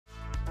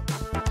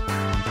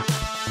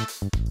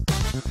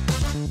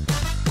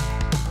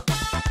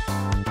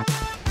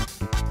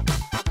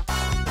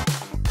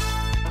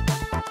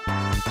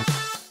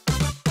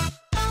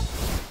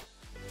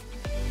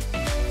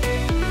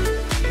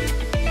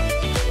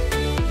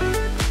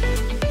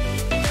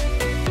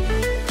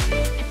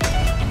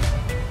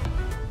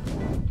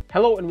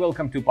Hello and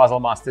welcome to Puzzle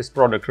Master's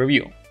product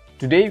review.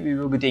 Today we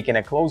will be taking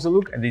a closer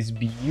look at this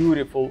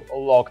beautiful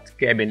locked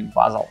cabin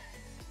puzzle.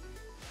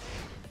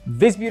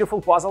 This beautiful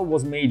puzzle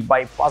was made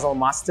by Puzzle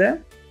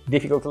Master.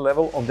 Difficulty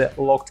level of the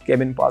locked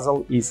cabin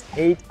puzzle is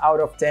 8 out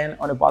of 10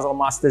 on a Puzzle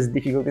Master's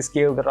difficulty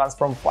scale that runs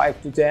from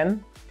 5 to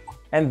 10.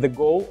 And the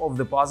goal of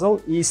the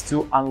puzzle is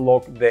to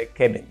unlock the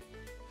cabin.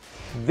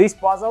 This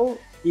puzzle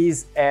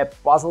is a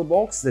puzzle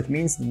box. That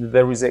means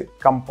there is a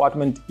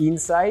compartment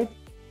inside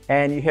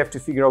and you have to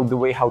figure out the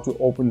way how to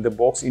open the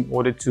box in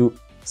order to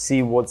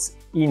see what's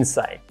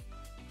inside.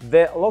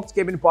 The locked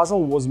cabin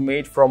puzzle was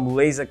made from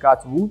laser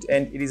cut wood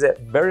and it is a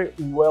very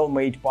well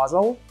made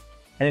puzzle,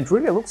 and it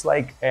really looks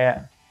like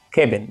a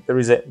cabin. There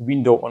is a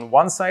window on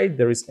one side,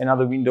 there is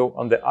another window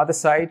on the other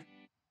side.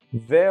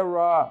 There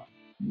are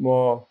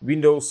more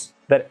windows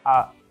that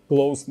are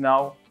closed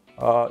now,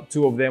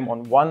 two of them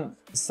on one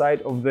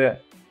side of the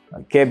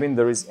cabin,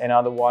 there is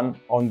another one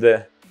on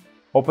the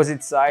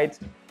opposite side.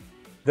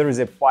 There is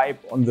a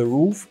pipe on the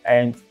roof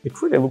and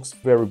it really looks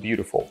very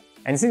beautiful.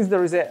 And since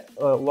there is a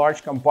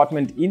large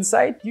compartment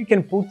inside, you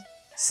can put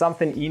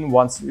something in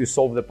once you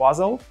solve the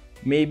puzzle.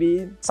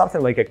 Maybe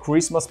something like a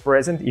Christmas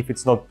present if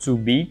it's not too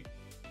big,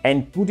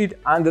 and put it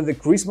under the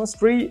Christmas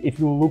tree. It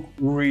will look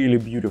really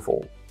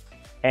beautiful.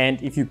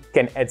 And if you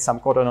can add some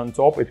cotton on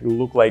top, it will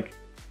look like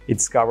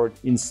it's covered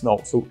in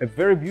snow. So a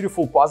very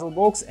beautiful puzzle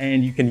box,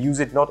 and you can use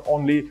it not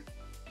only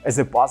as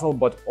a puzzle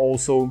but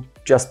also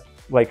just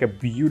like a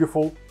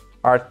beautiful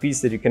art piece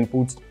that you can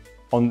put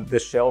on the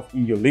shelf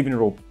in your living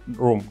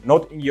room,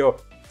 not in your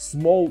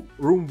small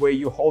room where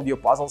you hold your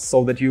puzzles,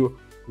 so that your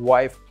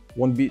wife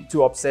won't be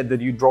too upset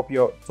that you drop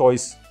your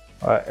toys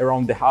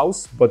around the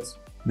house. But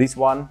this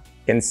one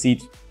can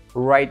sit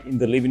right in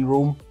the living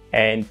room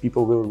and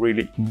people will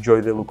really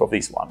enjoy the look of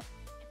this one.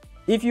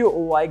 If you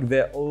like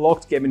the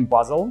locked cabin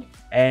puzzle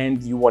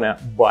and you want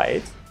to buy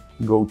it,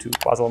 go to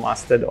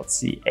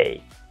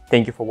puzzlemaster.ca.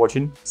 Thank you for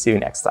watching. See you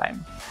next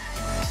time.